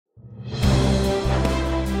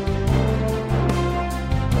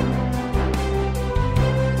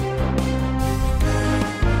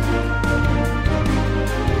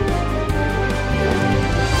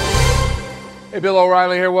Bill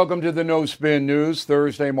O'Reilly here. Welcome to the No Spin News,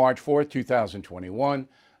 Thursday, March 4th, 2021.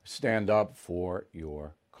 Stand up for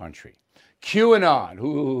your country. QAnon.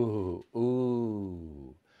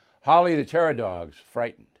 Ooh. Holly the Terror Dog's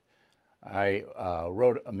frightened. I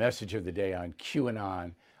wrote a message of the day on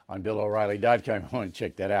QAnon on BillO'Reilly.com. I want to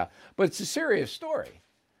check that out. But it's a serious story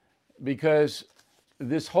because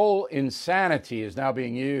this whole insanity is now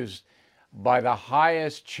being used by the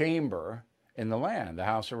highest chamber in the land, the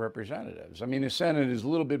House of Representatives. I mean, the Senate is a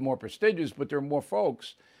little bit more prestigious, but there are more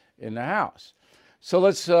folks in the House. So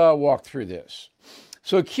let's walk through this.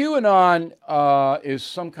 So QAnon is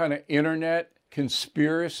some kind of internet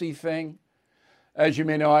conspiracy thing. As you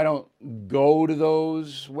may know, I don't go to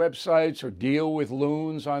those websites or deal with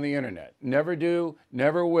loons on the internet. Never do,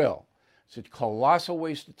 never will. It's a colossal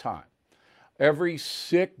waste of time. Every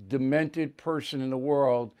sick, demented person in the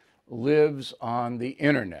world lives on the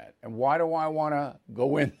internet. And why do I want to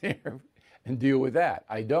go in there and deal with that?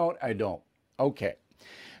 I don't. Okay.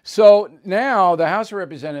 So now the House of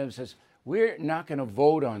Representatives says, we're not going to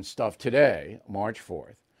vote on stuff today, March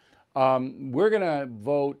 4th. We're going to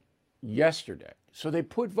vote yesterday. So they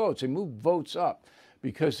put votes, they move votes up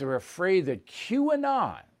because they're afraid that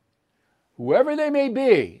QAnon, whoever they may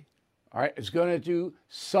be, all right, is going to do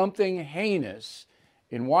something heinous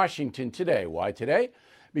in Washington today. Why today?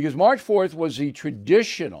 Because March 4th was the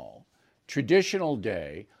traditional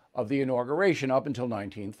day of the inauguration up until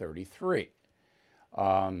 1933.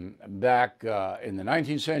 Back in the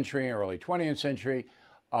 19th century, early 20th century,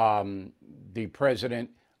 the president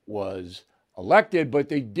was elected, but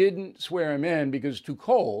they didn't swear him in because it's too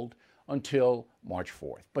cold until March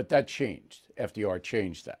 4th. But that changed. FDR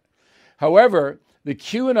changed that. However, the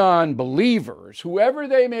QAnon believers, whoever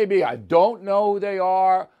they may be, I don't know who they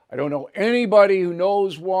are. I don't know anybody who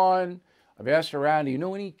knows one. I've asked around, do you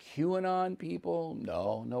know any QAnon people?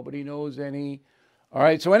 No, nobody knows any. All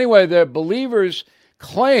right, so anyway, the believers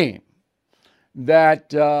claim that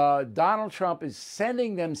Donald Trump is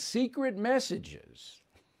sending them secret messages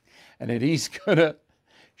and that he's going to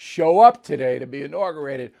show up today to be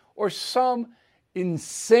inaugurated or some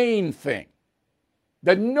insane thing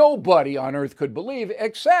that nobody on earth could believe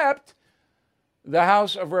except the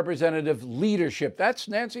House of Representative leadership. That's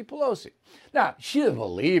Nancy Pelosi. Now, she doesn't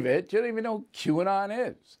believe it. She doesn't even know who QAnon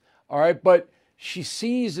is. All right, but she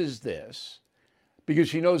seizes this because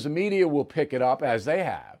she knows the media will pick it up, as they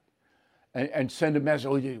have, and send a message,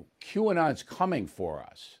 oh, QAnon's coming for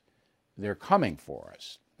us. They're coming for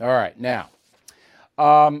us. All right, now,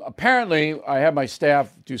 apparently, I had my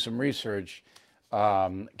staff do some research.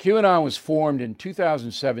 QAnon was formed in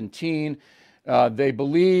 2017. They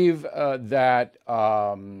believe that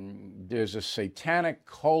there's a satanic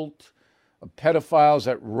cult of pedophiles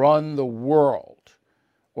that run the world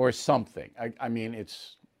or something. I mean,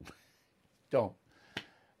 it's, don't.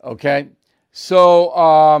 Okay.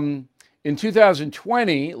 So in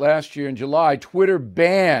 2020, last year in July, Twitter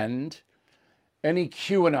banned any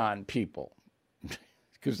QAnon people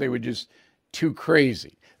because they were just too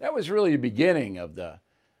crazy. That was really the beginning of the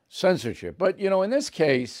censorship. But, you know, in this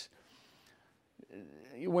case,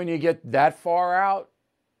 when you get that far out,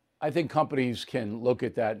 I think companies can look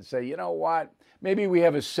at that and say, you know what, maybe we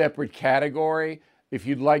have a separate category. If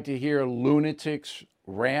you'd like to hear lunatics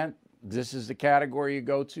rant, this is the category you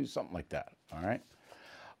go to, something like that, all right?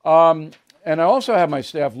 And I also have my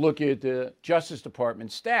staff look at the Justice Department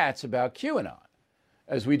stats about QAnon,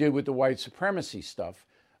 as we did with the white supremacy stuff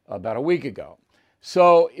about a week ago.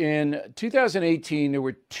 So in 2018, there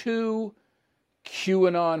were 2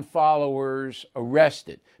 QAnon followers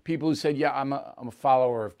arrested. People who said, yeah, I'm a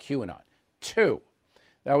follower of QAnon. 2.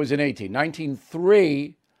 That was in 18. 19,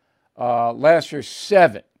 3. Last year,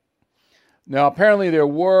 7. Now, apparently there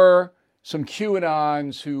were some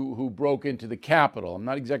QAnons who broke into the Capitol. I'm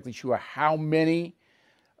not exactly sure how many,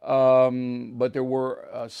 but there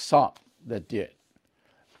were some that did.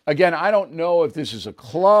 Again, I don't know if this is a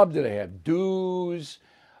club. Do they have dues?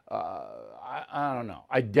 I don't know.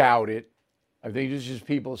 I doubt it. I think it's just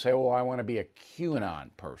people say, oh, I want to be a QAnon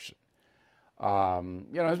person. You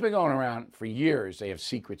know, it's been going around for years. They have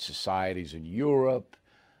secret societies in Europe,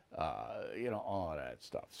 you know, all of that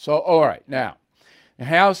stuff. So, all right, now, the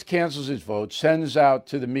House cancels its vote, sends out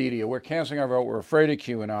to the media, we're canceling our vote, we're afraid of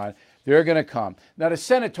QAnon, they're going to come. Now, the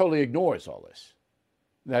Senate totally ignores all this.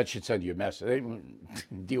 That should send you a message. They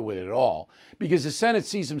don't deal with it at all because the Senate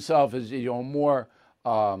sees himself as, you know, a more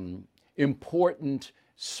important,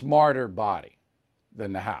 smarter body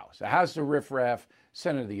than the House. The House, the riffraff,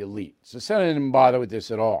 Senate, the elites. The Senate didn't bother with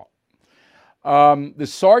this at all. The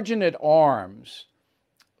sergeant at arms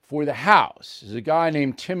for the House is a guy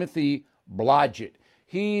named Timothy Blodgett.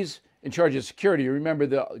 He's in charge of security. You remember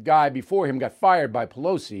the guy before him got fired by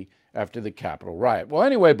Pelosi after the Capitol riot. Well,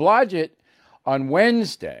 anyway, Blodgett on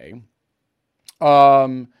Wednesday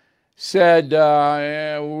said,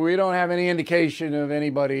 we don't have any indication of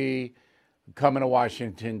anybody coming to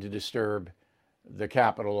Washington to disturb the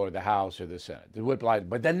Capitol or the House or the Senate.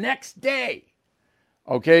 But the next day,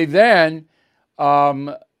 okay, then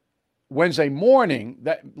Wednesday morning,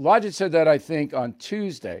 Blodgett said that, I think, on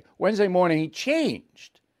Tuesday. Wednesday morning, he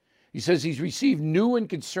changed. He says he's received new and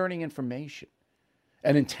concerning information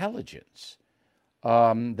and intelligence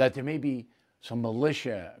that there may be some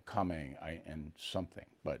militia coming and something,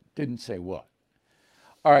 but didn't say what.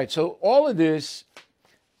 All right, so all of this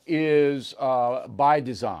is by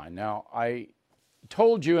design. Now, I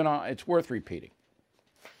told you, and it's worth repeating.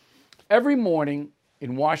 Every morning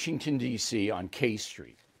in Washington, D.C., on K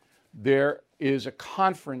Street, there is a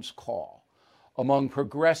conference call among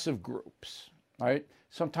progressive groups, right?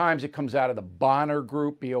 Sometimes it comes out of the Bonner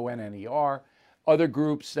Group, B-O-N-N-E-R, other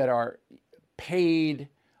groups that are paid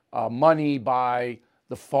money by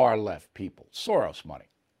the far left people, Soros money.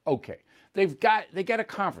 Okay, they get a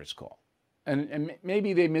conference call, and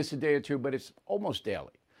maybe they miss a day or two, but it's almost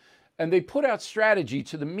daily. And they put out strategy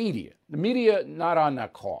to the media. The media not on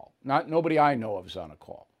that call. Nobody I know of is on a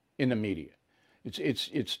call in the media.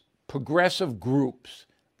 It's progressive groups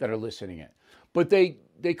that are listening in, but they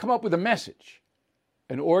come up with a message,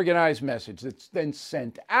 an organized message that's then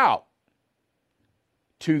sent out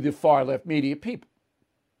to the far left media people.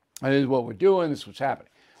 And this is what we're doing. This is what's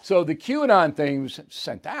happening. So the QAnon thing was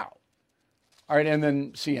sent out. All right, and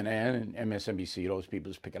then CNN and MSNBC, those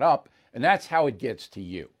people just pick it up, and that's how it gets to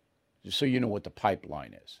you, just so you know what the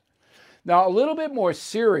pipeline is. Now, a little bit more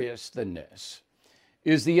serious than this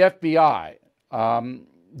is the FBI.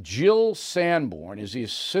 Jill Sanborn is the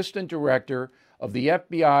assistant director of the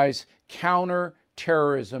FBI's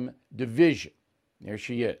Counterterrorism Division. There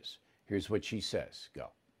she is. Here's what she says.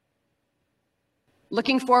 Go.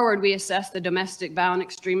 Looking forward, we assess the domestic violent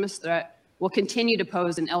extremist threat will continue to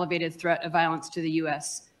pose an elevated threat of violence to the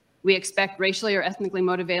U.S. We expect racially or ethnically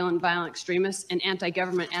motivated violent extremists and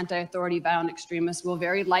anti-government, anti-authority violent extremists will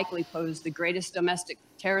very likely pose the greatest domestic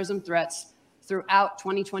terrorism threats throughout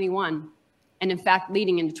 2021, and in fact,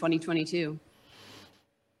 leading into 2022.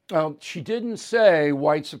 She didn't say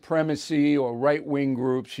white supremacy or right-wing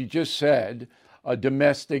groups. She just said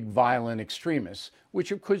domestic violent extremists,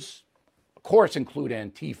 which of course include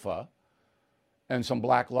Antifa and some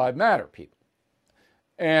Black Lives Matter people.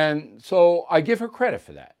 And so I give her credit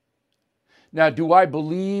for that. Now, do I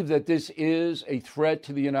believe that this is a threat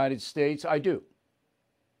to the United States? I do.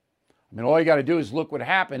 I mean, all you got to do is look what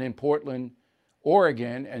happened in Portland,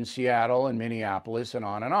 Oregon, and Seattle, and Minneapolis, and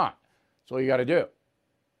on and on. That's all you got to do.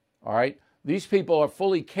 All right? These people are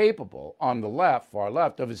fully capable, on the left, far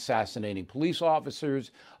left, of assassinating police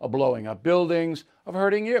officers, of blowing up buildings, of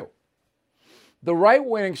hurting you. The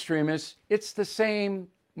right-wing extremists, it's the same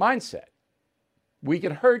mindset. We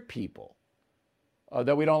can hurt people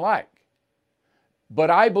that we don't like. But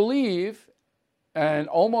I believe, and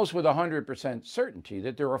almost with 100% certainty,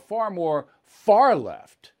 that there are far more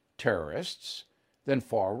far-left terrorists than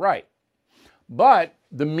far-right. But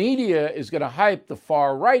the media is going to hype the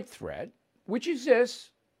far-right threat, which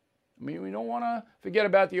exists. I mean, we don't want to forget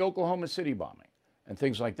about the Oklahoma City bombing and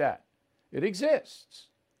things like that. It exists,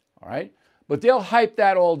 all right? But they'll hype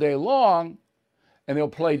that all day long, and they'll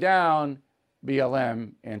play down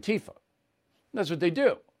BLM, Antifa. That's what they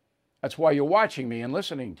do. That's why you're watching me and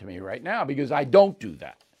listening to me right now, because I don't do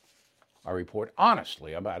that. I report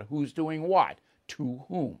honestly about who's doing what, to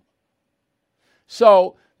whom.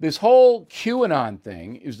 So this whole QAnon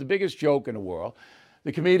thing is the biggest joke in the world.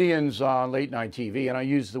 The comedians on late night TV, and I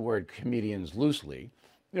use the word comedians loosely,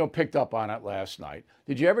 picked up on it last night.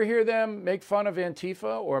 Did you ever hear them make fun of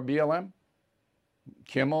Antifa or BLM?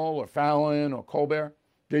 Kimmel or Fallon or Colbert?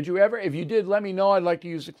 Did you ever? If you did, let me know. I'd like to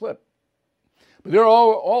use the clip. But they're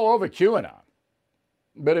all over QAnon.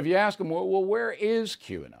 But if you ask them, well, where is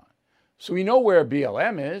QAnon? So we know where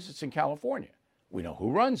BLM is. It's in California. We know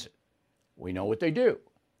who runs it. We know what they do.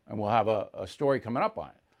 And we'll have a story coming up on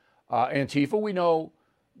it. Antifa, we know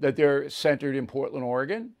that they're centered in Portland,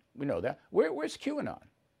 Oregon. We know that. Where's QAnon?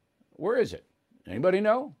 Where is it? Anybody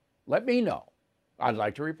know? Let me know. I'd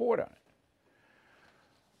like to report on it.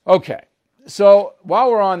 Okay, so while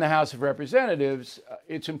we're on the House of Representatives,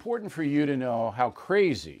 it's important for you to know how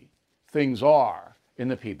crazy things are in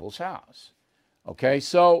the People's House. Okay,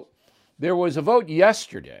 so there was a vote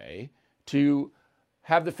yesterday to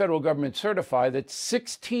have the federal government certify that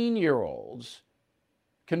 16-year-olds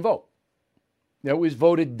can vote. That was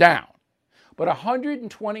voted down. But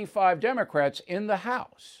 125 Democrats in the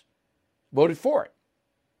House voted for it.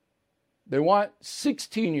 They want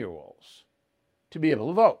 16-year-olds to be able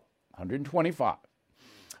to vote, 125.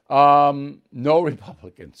 No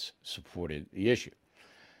Republicans supported the issue.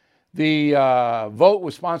 The vote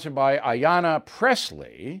was sponsored by Ayanna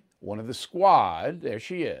Pressley, one of the squad, there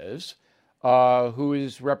she is, who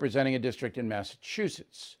is representing a district in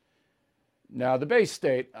Massachusetts. Now, the Bay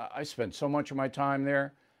State, I spent so much of my time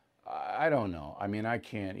there, I don't know. I mean, I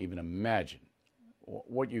can't even imagine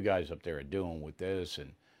what you guys up there are doing with this,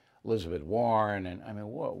 and Elizabeth Warren, and I mean,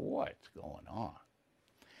 what's going on?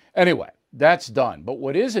 Anyway, that's done. But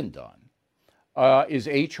what isn't done is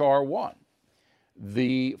H.R. 1,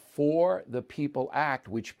 the For the People Act,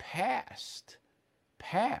 which passed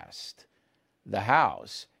the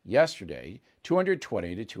House yesterday,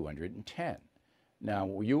 220 to 210. Now,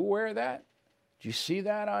 were you aware of that? Did you see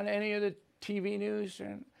that on any of the TV news?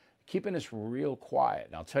 And keeping this real quiet.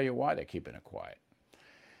 And I'll tell you why they're keeping it quiet.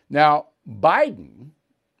 Now, Biden,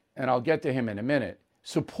 and I'll get to him in a minute,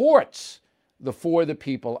 supports the For the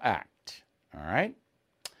People Act, all right?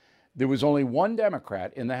 There was only one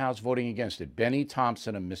Democrat in the House voting against it, Benny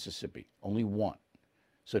Thompson of Mississippi, only one.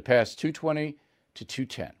 So it passed 220 to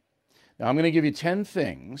 210. Now, I'm going to give you 10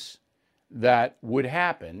 things that would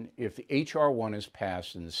happen if the H.R. 1 is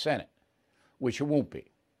passed in the Senate, which it won't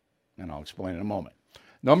be, and I'll explain in a moment.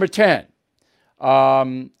 Number 10,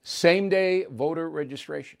 same-day voter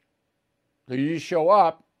registration. So you just show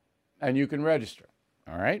up and you can register,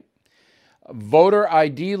 all right? Voter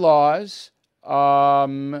ID laws,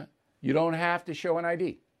 you don't have to show an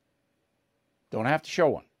ID. Don't have to show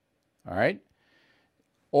one, all right?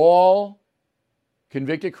 All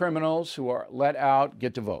convicted criminals who are let out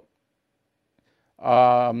get to vote.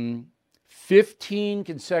 15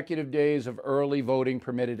 consecutive days of early voting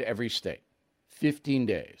permitted every state. 15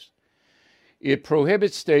 days. It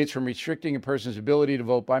prohibits states from restricting a person's ability to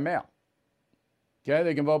vote by mail. Okay,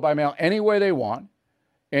 they can vote by mail any way they want,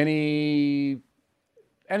 anything.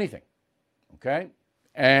 Okay,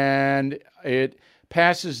 and it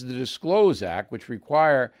passes the Disclose Act, which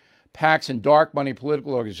require PACs and dark money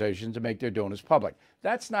political organizations to make their donors public.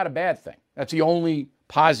 That's not a bad thing. That's the only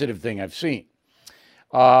positive thing I've seen.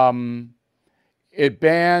 It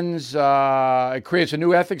bans, it creates a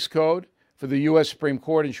new ethics code for the U.S. Supreme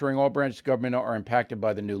Court, ensuring all branches of government are impacted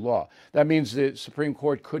by the new law. That means the Supreme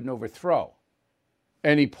Court couldn't overthrow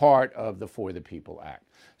any part of the For the People Act.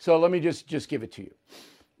 So let me just give it to you.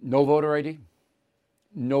 No voter ID,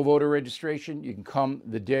 no voter registration. You can come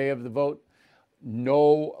the day of the vote.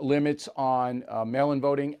 No limits on mail-in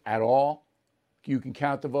voting at all. You can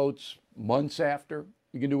count the votes months after.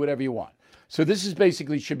 You can do whatever you want. So this is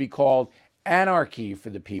basically should be called Anarchy for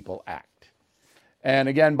the People Act. And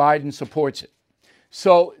again, Biden supports it.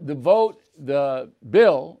 So the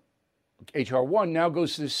bill, H.R. 1, now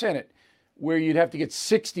goes to the Senate, where you'd have to get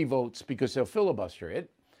 60 votes because they'll filibuster it.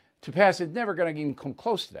 To pass, it's never going to even come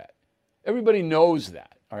close to that. Everybody knows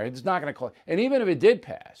that, all right? It's not going to close. And even if it did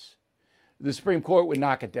pass, the Supreme Court would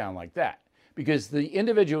knock it down like that because the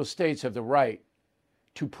individual states have the right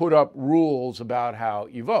to put up rules about how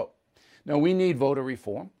you vote. Now, we need voter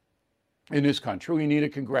reform in this country. We need a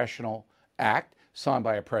congressional act signed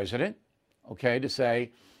by a president, okay, to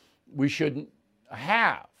say we shouldn't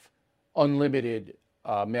have unlimited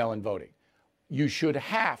mail-in voting. You should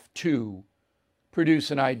have to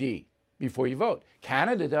produce an ID before you vote.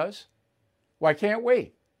 Canada does. Why can't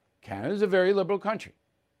we? Canada's a very liberal country.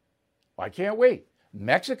 Why can't we?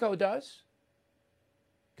 Mexico does.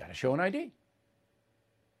 Got to show an ID.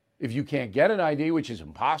 If you can't get an ID, which is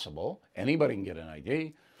impossible, anybody can get an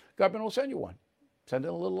ID, government will send you one. Send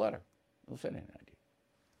in a little letter. They'll send in an ID.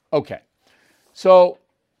 Okay. So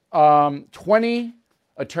 20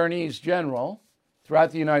 attorneys general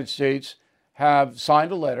throughout the United States have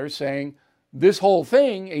signed a letter saying this whole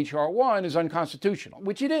thing, H.R. 1, is unconstitutional,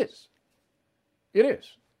 which it is. It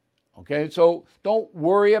is. Okay, so don't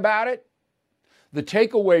worry about it. The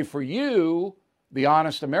takeaway for you, the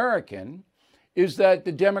honest American, is that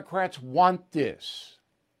the Democrats want this.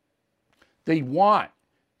 They want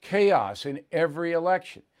chaos in every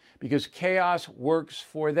election because chaos works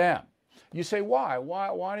for them. You say, why?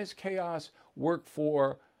 Why does chaos work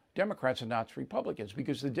for Democrats and not Republicans?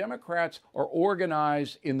 Because the Democrats are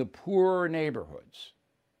organized in the poorer neighborhoods.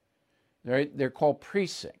 They're called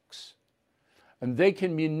precincts. And they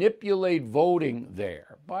can manipulate voting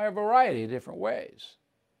there by a variety of different ways.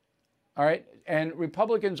 All right? And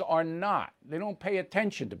Republicans are not. They don't pay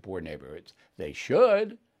attention to poor neighborhoods. They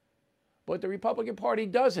should. But the Republican Party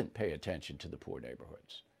doesn't pay attention to the poor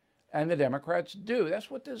neighborhoods. And the Democrats do. That's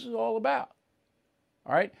what this is all about.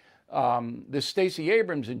 All right? This Stacey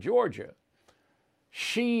Abrams in Georgia,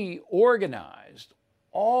 she organized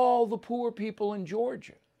all the poor people in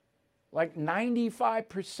Georgia. Like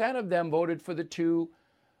 95% of them voted for the two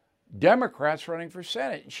Democrats running for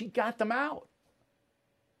Senate. She got them out.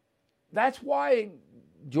 That's why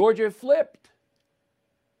Georgia flipped,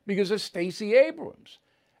 because of Stacey Abrams.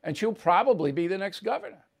 And she'll probably be the next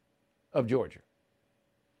governor of Georgia,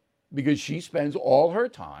 because she spends all her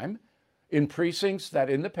time in precincts that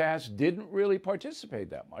in the past didn't really participate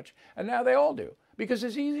that much, and now they all do, because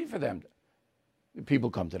it's easy for them to. People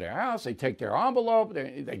come to their house, they take their envelope,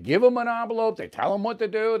 they give them an envelope, they tell them what to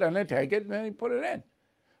do, then they take it and they put it in.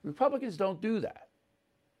 Republicans don't do that.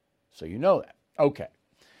 So you know that. Okay.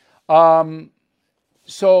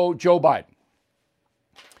 So Joe Biden.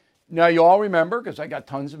 Now you all remember, because I got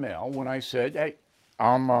tons of mail, when I said, hey,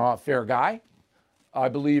 I'm a fair guy. I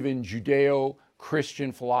believe in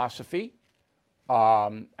Judeo-Christian philosophy.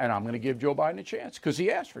 And I'm going to give Joe Biden a chance, because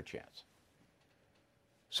he asked for a chance.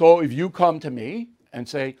 So if you come to me and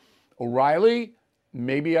say, O'Reilly,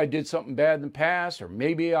 maybe I did something bad in the past, or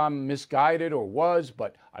maybe I'm misguided or was,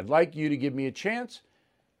 but I'd like you to give me a chance,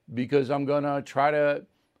 because I'm going to try to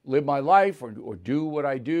live my life or do what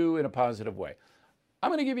I do in a positive way. I'm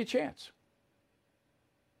going to give you a chance.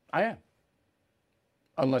 I am.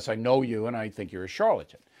 Unless I know you and I think you're a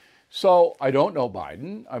charlatan. So I don't know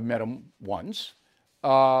Biden. I've met him once.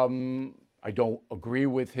 I don't agree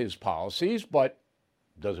with his policies, but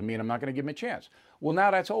doesn't mean I'm not going to give him a chance. Well, now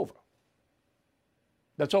that's over.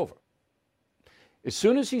 That's over. As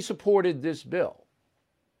soon as he supported this bill,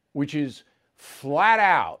 which is flat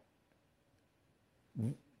out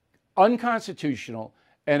unconstitutional,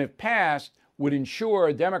 and if passed, would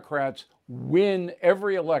ensure Democrats win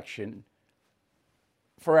every election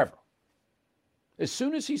forever. As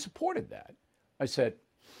soon as he supported that, I said,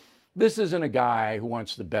 this isn't a guy who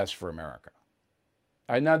wants the best for America.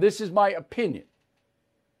 Now, this is my opinion,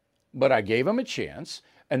 but I gave him a chance,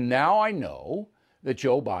 and now I know that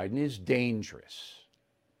Joe Biden is dangerous.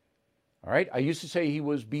 All right? I used to say he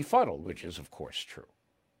was befuddled, which is, of course, true.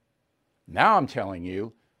 Now I'm telling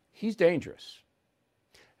you, he's dangerous.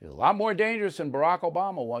 He's a lot more dangerous than Barack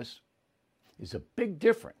Obama was. There's a big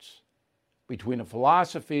difference between the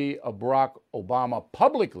philosophy of Barack Obama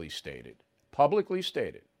publicly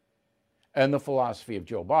stated, and the philosophy of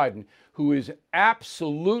Joe Biden, who is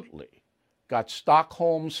absolutely got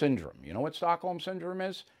Stockholm Syndrome. You know what Stockholm Syndrome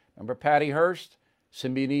is? Remember Patty Hearst,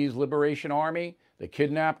 Symbionese Liberation Army? They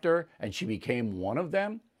kidnapped her, and she became one of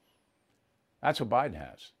them? That's what Biden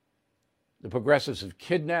has. The progressives have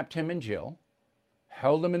kidnapped him and Jill,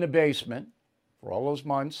 held him in the basement for all those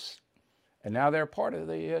months, and now they're part of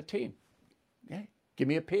the team. Yeah, give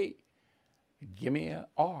me a P. Give me an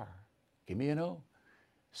R. Give me an O.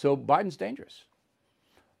 So Biden's dangerous.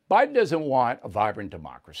 Biden doesn't want a vibrant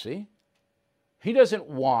democracy. He doesn't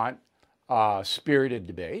want spirited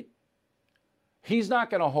debate. He's not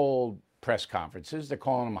going to hold press conferences. They're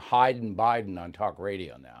calling him Hiding Biden on talk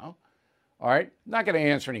radio now. All right? Not going to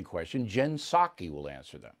answer any questions. Jen Psaki will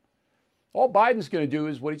answer them. All Biden's going to do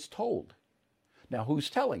is what he's told. Now, who's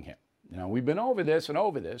telling him? Now, we've been over this and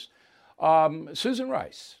over this. Susan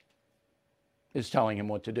Rice is telling him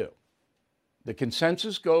what to do. The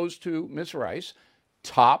consensus goes to Ms. Rice,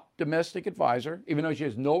 top domestic advisor, even though she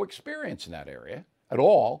has no experience in that area at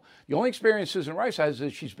all. The only experience Susan Rice has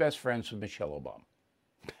is she's best friends with Michelle Obama.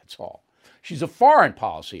 That's all. She's a foreign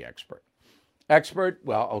policy expert.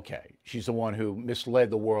 Well, okay. She's the one who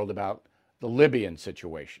misled the world about the Libyan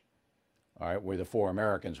situation, all right, where the 4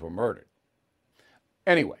 Americans were murdered.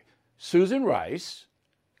 Anyway, Susan Rice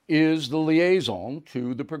is the liaison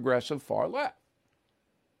to the progressive far left.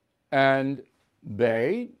 And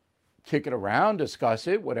they kick it around, discuss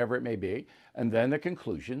it, whatever it may be, and then the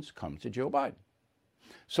conclusions come to Joe Biden.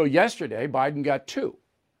 So yesterday, Biden got 2.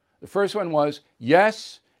 The first one was,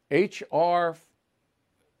 yes, HR,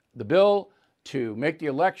 the bill to make the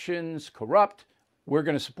elections corrupt, we're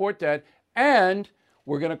going to support that, and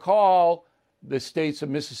we're going to call the states of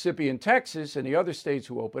Mississippi and Texas and the other states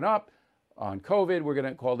who open up on COVID, we're going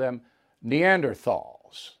to call them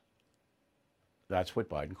Neanderthals. That's what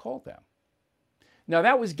Biden called them. Now,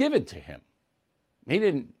 that was given to him. He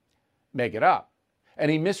didn't make it up. And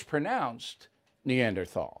he mispronounced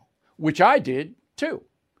Neanderthal, which I did too.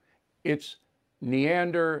 It's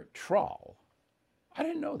Neanderthal. I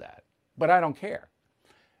didn't know that, but I don't care.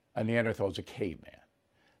 A Neanderthal is a caveman.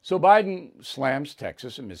 So Biden slams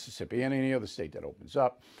Texas and Mississippi and any other state that opens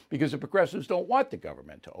up because the progressives don't want the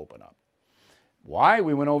government to open up. Why?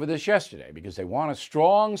 We went over this yesterday, because they want a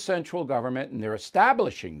strong central government, and they're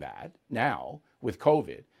establishing that now with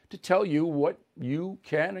COVID to tell you what you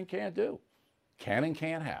can and can't do, can and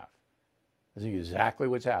can't have. I think exactly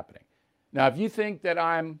what's happening. Now, if you think that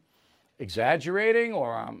I'm exaggerating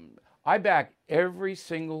or I back every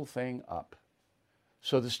single thing up.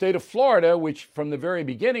 So the state of Florida, which from the very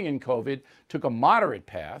beginning in COVID took a moderate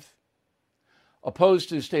path, opposed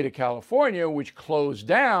to the state of California, which closed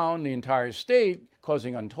down the entire state,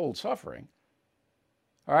 causing untold suffering.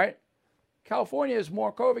 All right? California has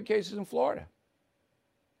more COVID cases than Florida.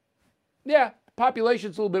 Yeah,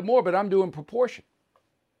 population's a little bit more, but I'm doing proportion.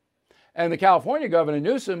 And the California governor,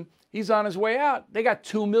 Newsom, he's on his way out. They got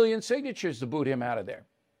 2 million signatures to boot him out of there.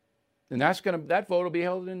 And that vote will be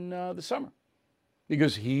held in the summer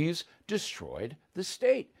because he's destroyed the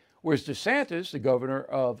state. Whereas DeSantis, the governor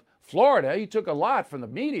of Florida, he took a lot from the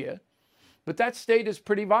media, but that state is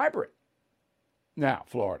pretty vibrant now,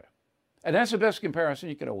 Florida. And that's the best comparison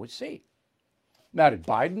you can always see. Now, did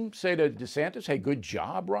Biden say to DeSantis, hey, good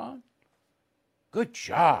job, Ron? Good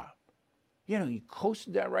job. You know, you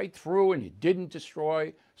coasted that right through and you didn't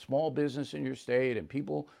destroy small business in your state and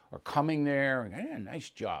people are coming there and yeah, nice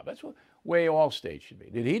job. That's the way all states should be.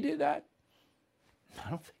 Did he do that? I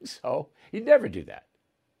don't think so. He'd never do that,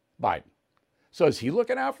 Biden. So is he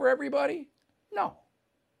looking out for everybody? No,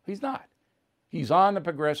 he's not. He's on the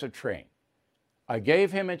progressive train. I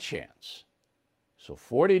gave him a chance. So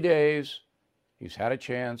 40 days, he's had a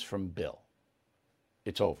chance from Bill.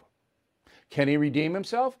 It's over. Can he redeem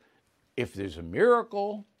himself? If there's a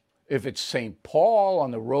miracle, if it's St. Paul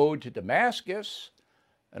on the road to Damascus,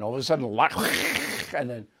 and all of a sudden, and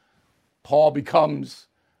then Paul becomes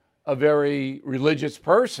a very religious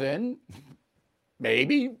person,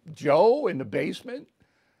 maybe Joe in the basement.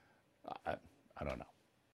 I don't know.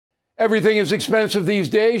 Everything is expensive these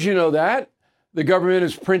days, you know that. The government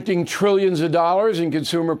is printing trillions of dollars and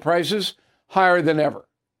consumer prices higher than ever.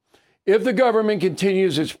 If the government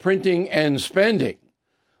continues its printing and spending,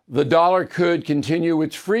 the dollar could continue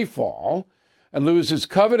its free fall and lose its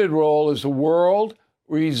coveted role as the world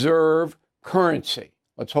reserve currency.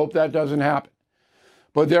 Let's hope that doesn't happen.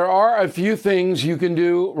 But there are a few things you can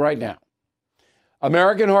do right now.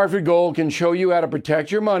 American Hartford Gold can show you how to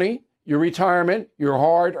protect your money, your retirement, your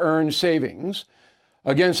hard-earned savings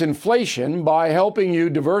against inflation by helping you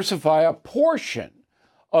diversify a portion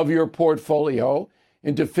of your portfolio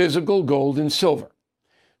into physical gold and silver.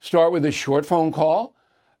 Start with a short phone call,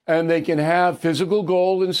 and they can have physical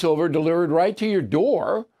gold and silver delivered right to your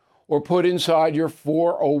door or put inside your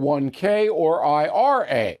 401k or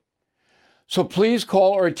IRA. So please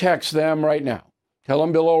call or text them right now. Tell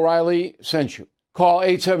them Bill O'Reilly sent you. Call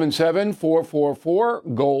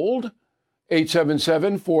 877-444-GOLD,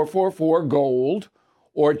 877-444-GOLD,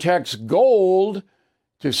 or text GOLD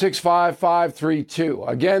to 65532.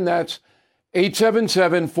 Again, that's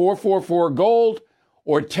 877-444-GOLD,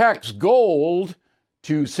 or text GOLD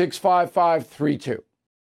to 65532.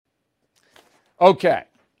 Okay,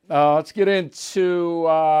 let's get into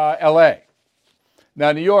L.A.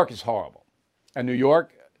 Now, New York is horrible, and New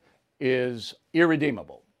York is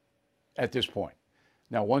irredeemable at this point.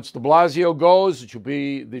 Now, once de Blasio goes, which will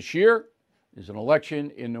be this year, there's an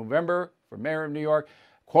election in November for mayor of New York.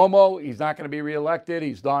 Cuomo, he's not going to be reelected.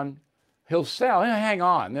 He's done. He'll hang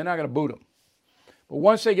on. They're not going to boot him. But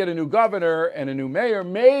once they get a new governor and a new mayor,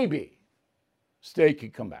 maybe state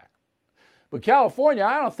could come back. But California,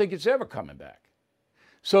 I don't think it's ever coming back.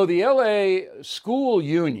 So the LA school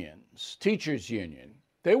unions, teachers union,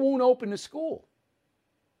 they won't open the school.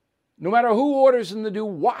 No matter who orders them to do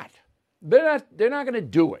what. They're not going to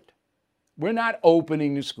do it. We're not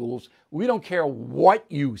opening the schools. We don't care what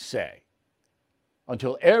you say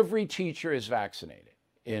until every teacher is vaccinated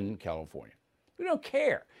in California. We don't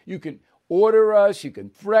care. You can order us, you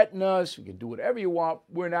can threaten us, you can do whatever you want.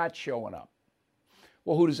 We're not showing up.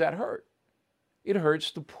 Well, who does that hurt? It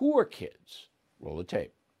hurts the poor kids. Roll the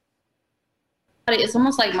tape. It's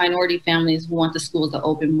almost like minority families want the schools to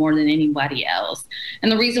open more than anybody else.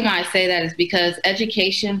 And the reason why I say that is because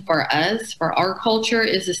education for us, for our culture,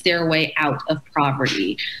 is the stairway out of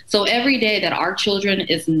poverty. So every day that our children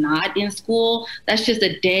is not in school, that's just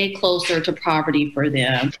a day closer to poverty for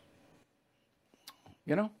them.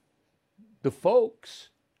 You know, the folks,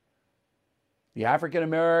 the African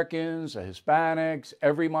Americans, the Hispanics,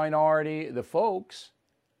 every minority, the folks,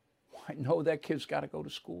 I know that kid's got to go to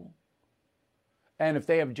school. And if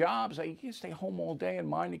they have jobs, they can stay home all day and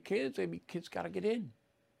mind the kids. Maybe kids got to get in.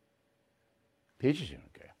 Teachers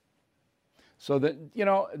don't care. So that, you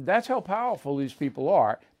know, that's how powerful these people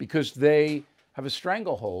are, because they have a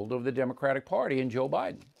stranglehold over the Democratic Party and Joe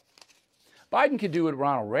Biden. Biden could do what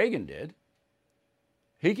Ronald Reagan did.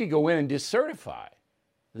 He could go in and decertify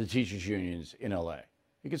the teachers unions in LA.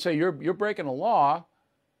 He could say, you're breaking the law,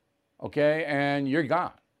 okay, and you're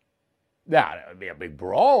gone. Now, there would be a big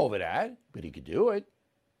brawl over that, but he could do it.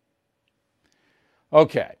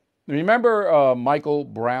 Okay. Remember Michael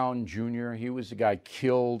Brown Jr.? He was the guy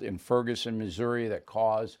killed in Ferguson, Missouri that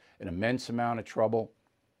caused an immense amount of trouble.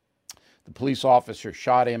 The police officer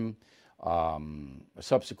shot him. A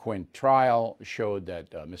subsequent trial showed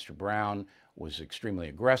that Mr. Brown was extremely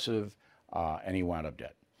aggressive, and he wound up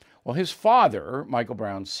dead. Well, his father, Michael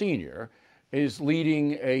Brown Sr., is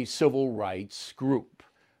leading a civil rights group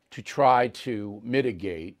to try to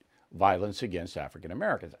mitigate violence against African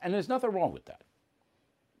Americans. And there's nothing wrong with that.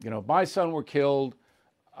 You know, if my son were killed,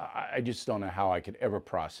 I just don't know how I could ever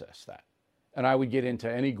process that. And I would get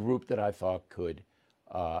into any group that I thought could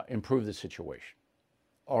improve the situation.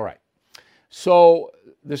 All right. So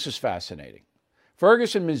this is fascinating.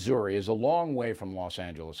 Ferguson, Missouri is a long way from Los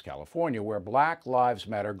Angeles, California, where Black Lives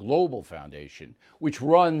Matter Global Foundation, which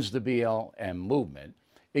runs the BLM movement,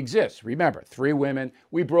 exists. Remember, 3 women.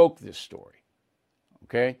 We broke this story.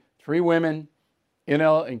 Okay? 3 women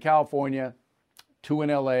in California, 2 in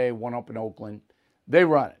LA, 1 up in Oakland. They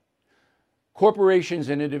run it. Corporations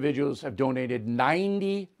and individuals have donated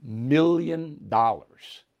 $90 million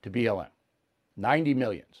to BLM. 90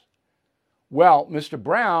 millions. Well, Mr.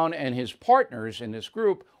 Brown and his partners in this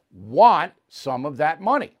group want some of that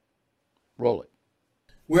money. Roll it.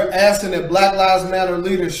 We're asking that Black Lives Matter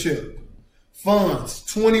leadership funds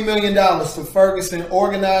 $20 million to Ferguson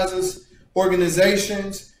organizers,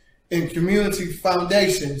 organizations, and community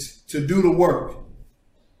foundations to do the work.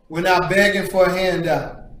 We're not begging for a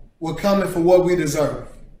handout. We're coming for what we deserve.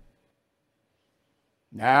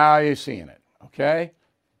 Now you're seeing it, okay?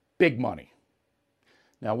 Big money.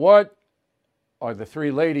 Now what are the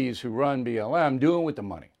 3 ladies who run BLM doing with the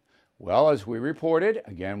money? Well, as we reported,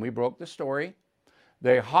 again, we broke the story,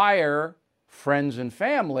 they hire friends and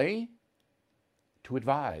family to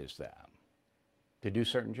advise them to do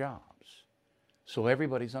certain jobs. So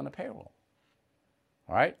everybody's on the payroll.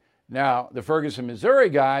 All right? Now, the Ferguson, Missouri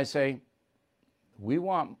guys say, we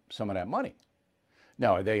want some of that money.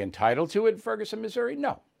 Now, are they entitled to it in Ferguson, Missouri?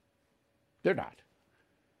 No, they're not.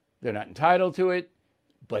 They're not entitled to it,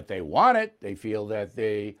 but they want it. They feel that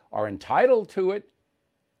they are entitled to it,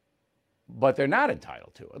 but they're not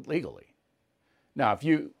entitled to it legally. Now,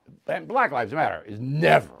 and Black Lives Matter is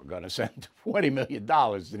never going to send $20 million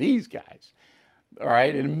to these guys, all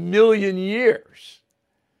right, in a million years.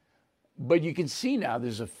 But you can see now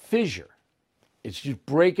there's a fissure. It's just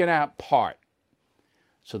breaking apart.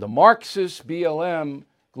 So the Marxist BLM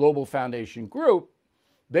Global Foundation group,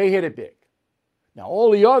 they hit it big. Now,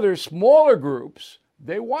 all the other smaller groups,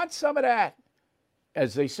 they want some of that.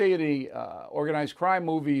 As they say in the organized crime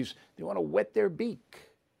movies, they want to wet their beak.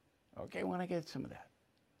 Okay, want to get some of that.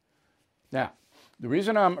 Now, the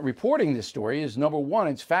reason I'm reporting this story is, number 1,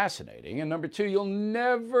 it's fascinating. And number 2, you'll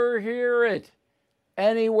never hear it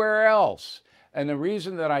anywhere else. And the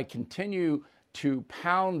reason that I continue to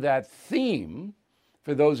pound that theme,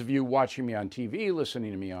 for those of you watching me on TV,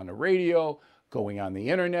 listening to me on the radio, going on the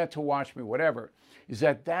internet to watch me, whatever, is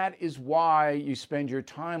that is why you spend your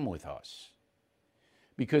time with us.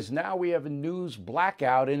 Because now we have a news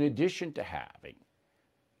blackout in addition to having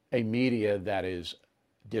a media that is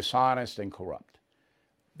dishonest and corrupt.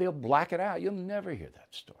 They'll black it out. You'll never hear that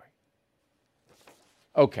story.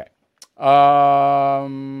 Okay.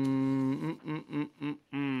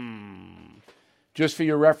 Just for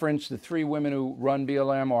your reference, the 3 women who run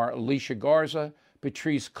BLM are Alicia Garza,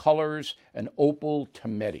 Patrice Cullors, and Opal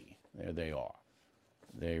Tometi. There they are.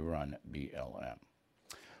 They run BLM.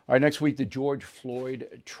 All right, next week, the George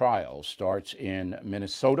Floyd trial starts in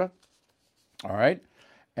Minnesota. All right,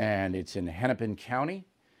 and it's in Hennepin County,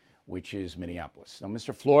 which is Minneapolis. Now,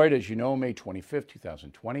 Mr. Floyd, as you know, May 25th,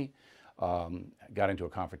 2020, got into a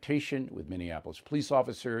confrontation with Minneapolis police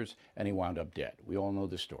officers, and he wound up dead. We all know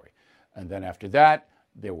the story. And then after that,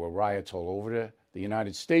 there were riots all over the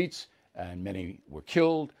United States, and many were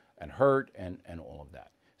killed and hurt and all of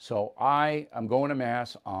that. So I am going to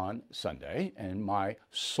Mass on Sunday, and my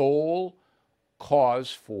sole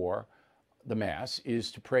cause for the Mass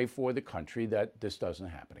is to pray for the country that this doesn't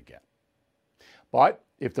happen again. But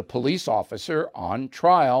if the police officer on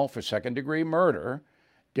trial for second-degree murder,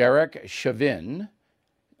 Derek Chauvin,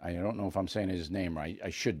 I don't know if I'm saying his name right, I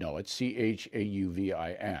should know it,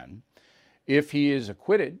 Chauvin, if he is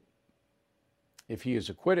acquitted,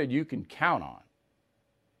 you can count on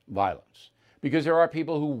violence. Because there are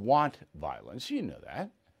people who want violence. You know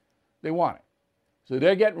that. They want it. So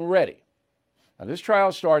they're getting ready. Now, this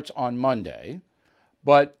trial starts on Monday,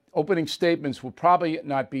 but opening statements will probably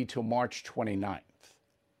not be till March 29th.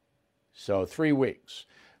 So 3 weeks.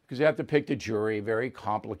 Because they have to pick the jury, very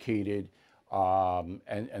complicated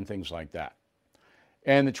and things like that.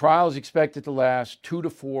 And the trial is expected to last 2 to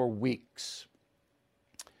 4 weeks.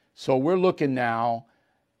 So we're looking now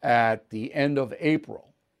at the end of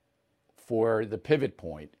April for the pivot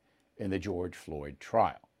point in the George Floyd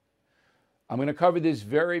trial. I'm going to cover this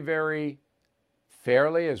very, very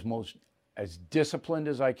fairly, as disciplined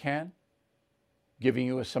as I can, giving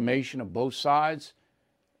you a summation of both sides,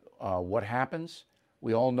 what happens.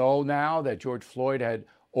 We all know now that George Floyd had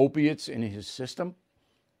opiates in his system.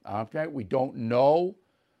 Okay, we don't know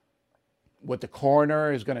what the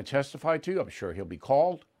coroner is going to testify to. I'm sure he'll be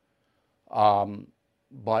called.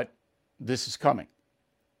 But this is coming.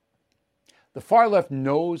 The far left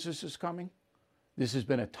knows this is coming. This has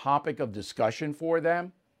been a topic of discussion for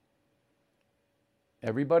them.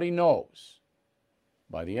 Everybody knows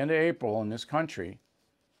by the end of April in this country.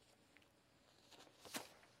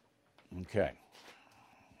 Okay.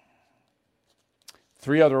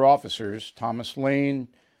 3 other officers, Thomas Lane,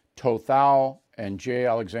 To Thao, and J.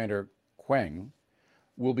 Alexander Kueng,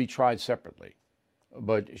 will be tried separately.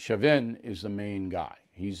 But Chauvin is the main guy.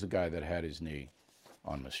 He's the guy that had his knee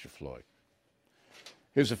on Mr. Floyd.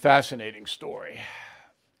 Here's a fascinating story.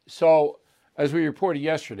 So, as we reported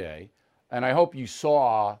yesterday, and I hope you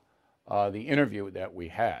saw the interview that we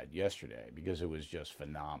had yesterday, because it was just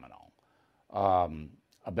phenomenal,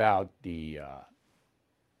 about the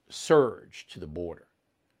surge to the border,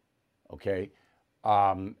 okay,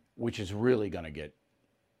 which is really going to get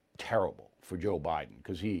terrible for Joe Biden,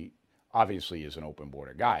 because he obviously is an open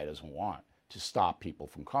border guy. He doesn't want to stop people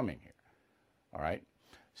from coming here, all right?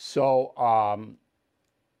 So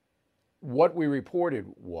what we reported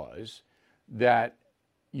was that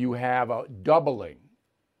you have a doubling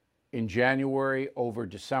in January over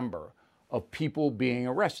December of people being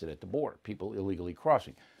arrested at the border, people illegally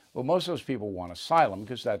crossing. Well, most of those people want asylum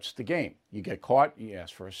because that's the game. You get caught, you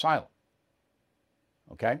ask for asylum.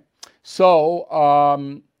 Okay?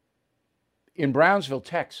 So in Brownsville,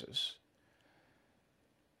 Texas,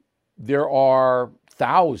 there are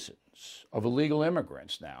thousands of illegal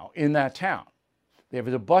immigrants now in that town. They have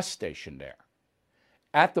a bus station there.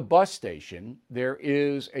 At the bus station, there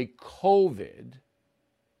is a COVID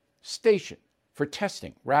station for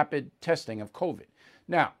testing, rapid testing of COVID.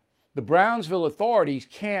 Now, the Brownsville authorities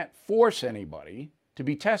can't force anybody to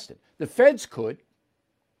be tested. The feds could,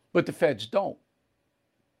 but the feds don't.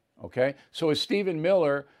 Okay? So as Stephen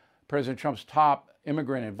Miller, President Trump's top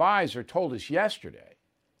immigrant advisor, told us yesterday,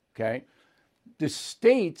 okay, the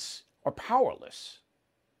states are powerless.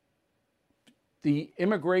 The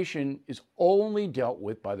immigration is only dealt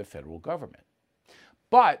with by the federal government.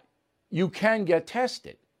 But you can get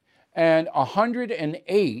tested. And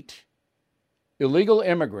 108 illegal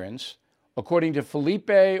immigrants, according to Felipe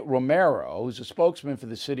Romero, who's a spokesman for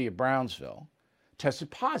the city of Brownsville, tested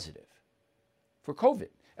positive for COVID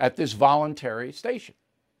at this voluntary station.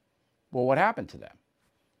 Well, what happened to them?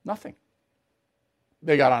 Nothing.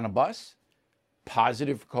 They got on a bus,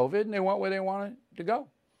 positive for COVID, and they went where they wanted to go.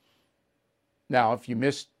 Now, if you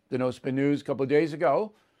missed the No Spin News a couple of days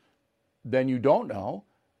ago, then you don't know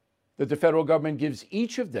that the federal government gives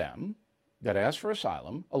each of them that ask for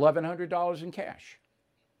asylum $1,100 in cash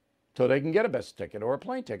so they can get a bus ticket or a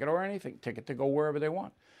plane ticket or anything, ticket to go wherever they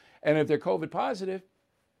want. And if they're COVID positive,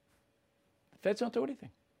 the feds don't do anything.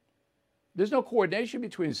 There's no coordination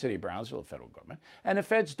between the city of Brownsville and the federal government, and the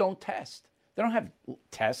feds don't test. They don't have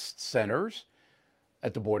test centers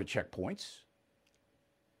at the border checkpoints.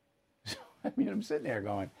 I mean, I'm sitting there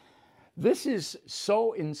going, this is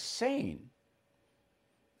so insane.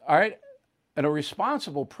 All right? And a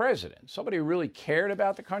responsible president, somebody who really cared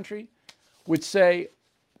about the country, would say,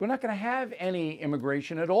 we're not going to have any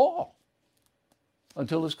immigration at all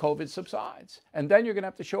until this COVID subsides. And then you're going to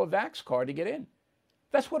have to show a vax card to get in.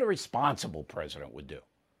 That's what a responsible president would do.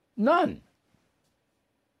 None.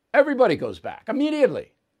 Everybody goes back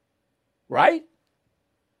immediately. Right?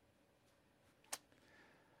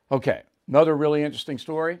 Okay. Another really interesting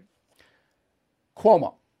story.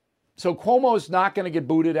 Cuomo. So Cuomo is not going to get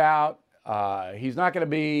booted out. He's not going to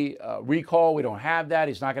be recalled. We don't have that.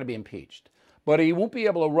 He's not going to be impeached. But he won't be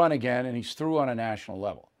able to run again, and he's through on a national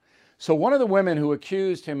level. So one of the women who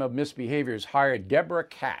accused him of misbehaviors hired Deborah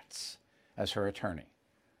Katz as her attorney.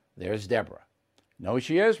 There's Deborah. Know who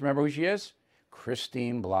she is? Remember who she is?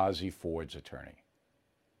 Christine Blasey Ford's attorney.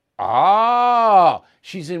 Ah,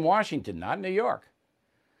 she's in Washington, not New York.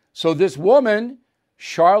 So this woman,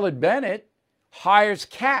 Charlotte Bennett, hires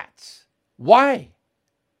Katz. Why?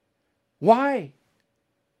 Why?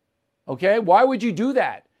 Okay, why would you do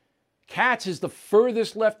that? Katz is the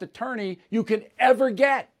furthest left attorney you can ever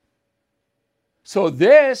get. So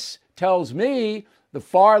this tells me The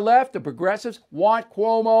far left, the progressives, want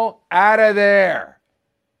Cuomo out of there.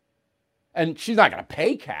 And she's not going to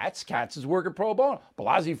pay Katz. Katz is working pro bono.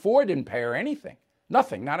 Blasey Ford didn't pay her anything.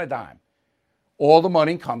 Nothing, not a dime. All the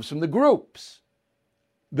money comes from the groups.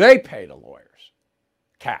 They pay the lawyers.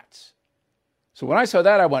 Katz. So when I saw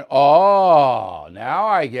that, I went, oh, now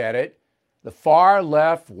I get it. The far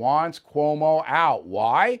left wants Cuomo out.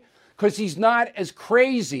 Why? Because he's not as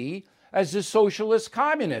crazy as the socialist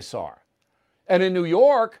communists are. And in New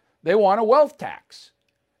York, they want a wealth tax.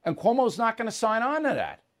 And Cuomo's not going to sign on to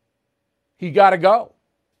that. He got to go.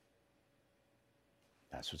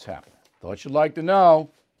 That's what's happening. Thought you'd like to know.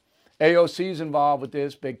 AOC is involved with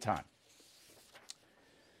this big time.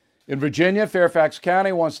 In Virginia, Fairfax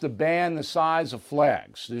County wants to ban the size of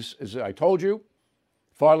flags. This, as I told you,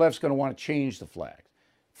 far left's going to want to change the flag.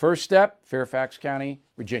 First step, Fairfax County,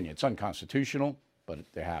 Virginia. It's unconstitutional, but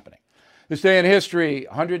they're happening. This day in history,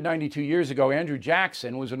 192 years ago, Andrew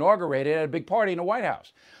Jackson was inaugurated at a big party in the White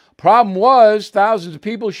House. Problem was, thousands of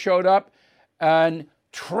people showed up and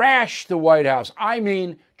trashed the White House. I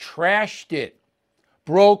mean, trashed it.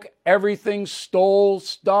 Broke everything, stole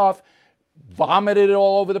stuff, vomited it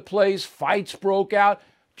all over the place. Fights broke out.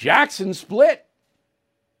 Jackson split.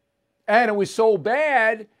 And it was so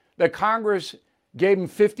bad that Congress gave him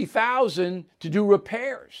 $50,000 to do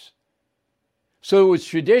repairs. So it was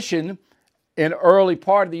tradition in early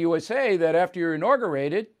part of the USA that after you're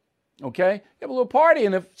inaugurated, okay, you have a little party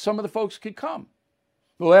and if some of the folks could come.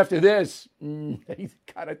 Well, after this, they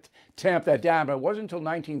kind of tamped that down, but it wasn't until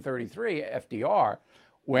 1933, FDR,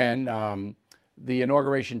 when the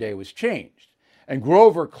inauguration day was changed. And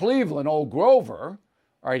Grover Cleveland, old Grover,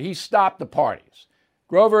 all right, he stopped the parties.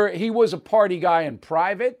 Grover, he was a party guy in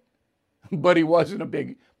private, but he wasn't a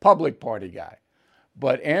big public party guy.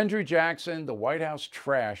 But Andrew Jackson, the White House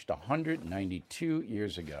trashed 192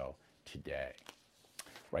 years ago today.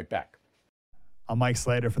 Right back. I'm Mike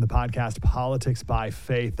Slater from the podcast Politics by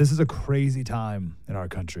Faith. This is a crazy time in our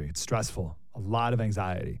country. It's stressful, a lot of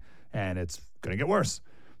anxiety, and it's going to get worse.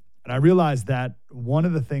 And I realized that one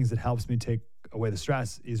of the things that helps me take away the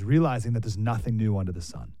stress is realizing that there's nothing new under the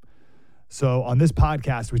sun. So on this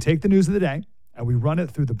podcast, we take the news of the day and we run it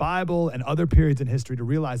through the Bible and other periods in history to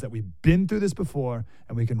realize that we've been through this before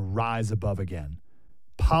and we can rise above again.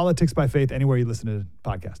 Politics by Faith, anywhere you listen to the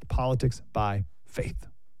podcast. Politics by Faith.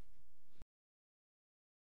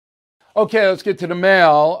 Okay, let's get to the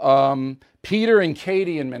mail. Peter and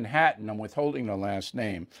Katie in Manhattan, I'm withholding the last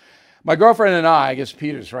name. My girlfriend and I guess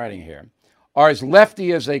Peter's writing here, are as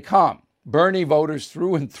lefty as they come. Bernie voters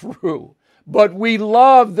through and through. But we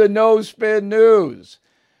love the No Spin News.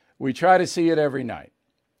 We try to see it every night.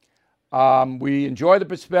 We enjoy the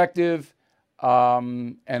perspective,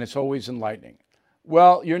 and it's always enlightening.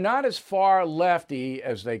 Well, you're not as far lefty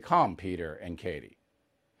as they come, Peter and Katie.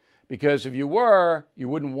 Because if you were, you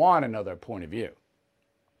wouldn't want another point of view.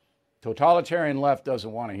 Totalitarian left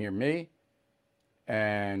doesn't want to hear me.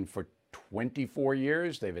 And for 24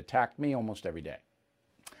 years, they've attacked me almost every day.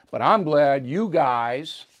 But I'm glad you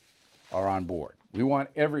guys are on board. We want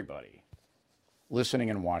everybody listening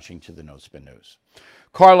and watching to the No Spin News.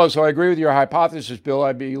 Carlos, so I agree with your hypothesis, Bill.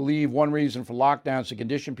 I believe one reason for lockdowns is to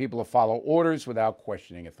condition people to follow orders without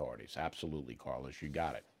questioning authorities. Absolutely, Carlos, you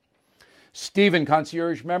got it. Stephen,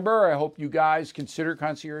 concierge member, I hope you guys consider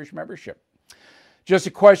concierge membership. Just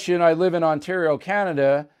a question, I live in Ontario,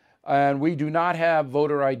 Canada, and we do not have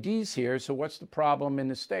voter IDs here, so what's the problem in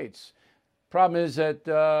the States? Problem is that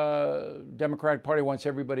Democratic Party wants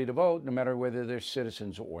everybody to vote, no matter whether they're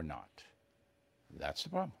citizens or not. That's the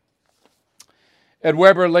problem. Ed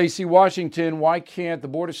Weber, Lacey, Washington, why can't the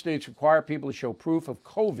border states require people to show proof of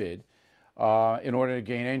COVID in order to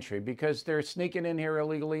gain entry? Because they're sneaking in here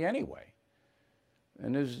illegally anyway.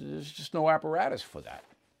 And there's just no apparatus for that.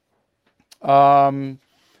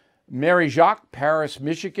 Mary Jacques, Paris,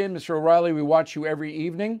 Michigan. Mr. O'Reilly, we watch you every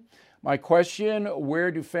evening. My question, where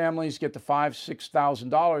do families get the $5,000,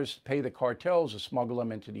 $6,000 to pay the cartels to smuggle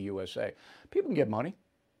them into the USA? People can get money.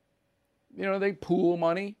 You know, they pool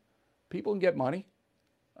money. People can get money.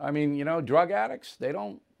 I mean, you know, drug addicts, they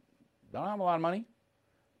don't have a lot of money.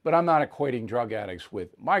 But I'm not equating drug addicts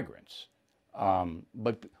with migrants.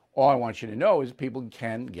 But all I want you to know is people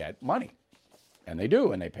can get money. And they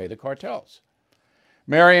do, and they pay the cartels.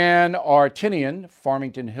 Marianne Artinian,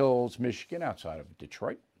 Farmington Hills, Michigan, outside of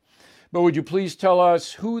Detroit. But would you please tell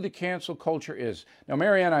us who the cancel culture is? Now,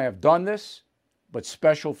 Marianne, I have done this, but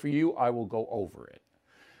special for you, I will go over it.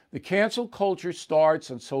 The cancel culture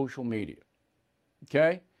starts on social media,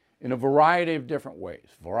 okay? In a variety of different ways,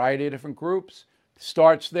 variety of different groups.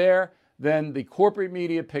 Starts there, then the corporate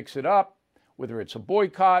media picks it up whether it's a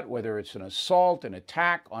boycott, whether it's an assault, an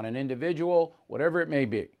attack on an individual, whatever it may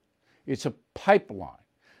be. It's a pipeline.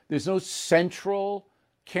 There's no central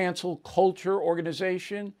cancel culture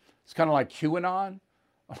organization. It's kind of like QAnon,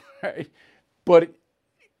 right? But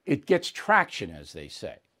it gets traction, as they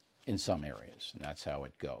say, in some areas, and that's how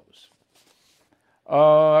it goes.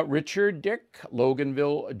 Richard Dick,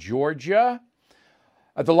 Loganville, Georgia.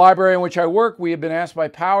 At the library in which I work, we have been asked by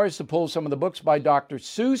Powers to pull some of the books by Dr.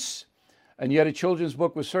 Seuss, and yet a children's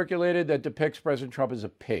book was circulated that depicts President Trump as a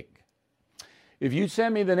pig. If you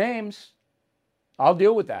send me the names, I'll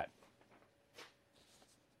deal with that.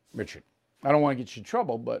 Richard, I don't want to get you in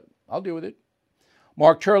trouble, but I'll deal with it.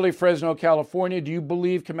 Mark Turley, Fresno, California. Do you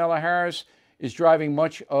believe Kamala Harris is driving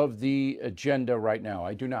much of the agenda right now?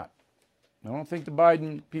 I do not. I don't think the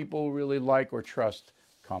Biden people really like or trust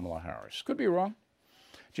Kamala Harris. Could be wrong.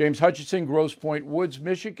 James Hutchinson, Grosse Pointe Woods,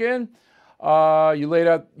 Michigan. You lay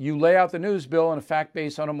out the news, Bill, in a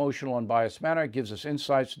fact-based, unemotional, unbiased manner. It gives us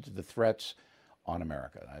insights into the threats on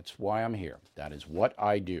America. That's why I'm here. That is what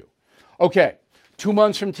I do. Okay, 2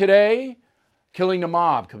 months from today, Killing the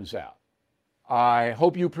Mob comes out. I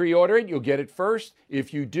hope you pre-order it. You'll get it first.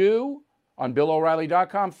 If you do, on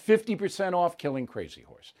BillO'Reilly.com, 50% off Killing Crazy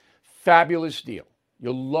Horse. Fabulous deal.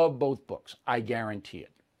 You'll love both books. I guarantee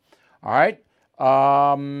it. All right?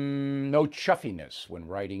 No chuffiness when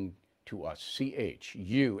writing to us.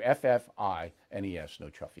 CHUFFINES, no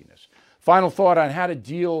chuffiness. Final thought on how to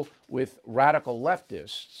deal with radical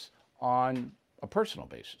leftists on a personal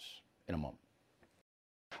basis in a moment.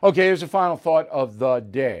 Okay, here's the final thought of the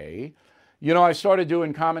day. You know, I started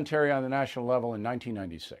doing commentary on the national level in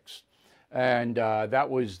 1996. And that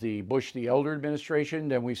was the Bush the Elder administration.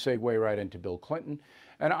 Then we segue right into Bill Clinton.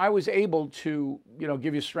 And I was able to,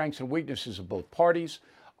 give you strengths and weaknesses of both parties,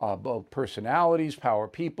 both personalities, power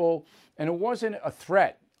people. And it wasn't a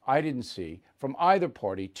threat I didn't see from either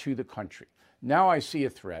party to the country. Now I see a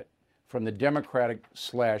threat from the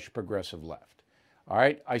Democratic/progressive left. All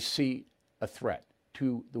right? I see a threat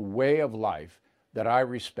to the way of life that I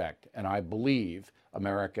respect and I believe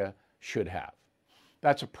America should have.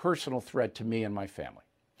 That's a personal threat to me and my family.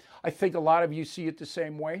 I think a lot of you see it the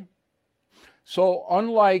same way. So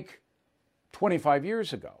unlike 25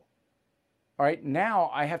 years ago, all right,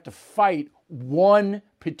 now I have to fight one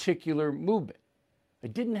particular movement. I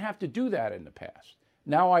didn't have to do that in the past.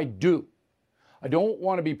 Now I do. I don't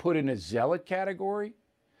want to be put in a zealot category,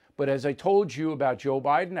 but as I told you about Joe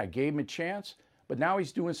Biden, I gave him a chance, but now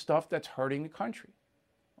he's doing stuff that's hurting the country.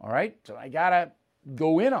 All right, so I got to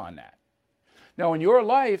go in on that. Now, in your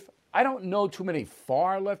life, I don't know too many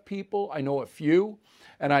far left people. I know a few,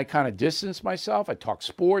 and I kind of distance myself. I talk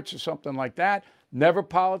sports or something like that, never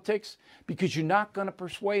politics, because you're not going to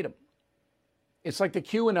persuade them. It's like the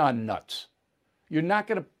QAnon nuts. You're not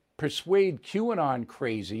going to persuade QAnon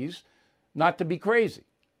crazies not to be crazy.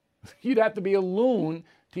 You'd have to be a loon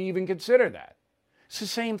to even consider that. It's the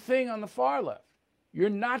same thing on the far left. You're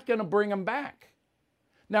not going to bring them back.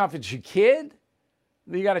 Now, if it's your kid,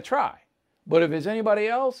 you got to try. But if it's anybody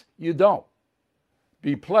else, you don't.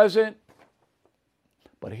 Be pleasant.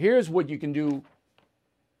 But here's what you can do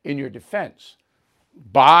in your defense.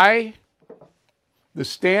 Buy the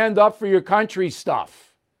Stand Up for Your Country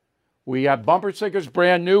stuff. We have bumper stickers,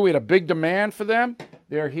 brand new. We had a big demand for them.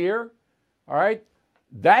 They're here. All right?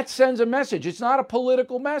 That sends a message. It's not a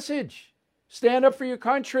political message. Stand up for your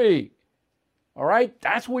country. All right?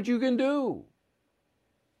 That's what you can do.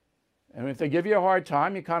 And if they give you a hard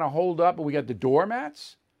time, you kind of hold up. And we got the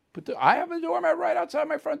doormats. I have a doormat right outside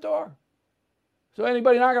my front door. So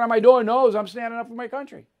anybody knocking on my door knows I'm standing up for my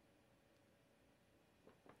country.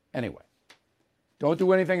 Anyway, don't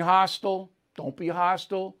do anything hostile. Don't be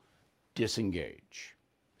hostile. Disengage.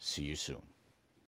 See you soon.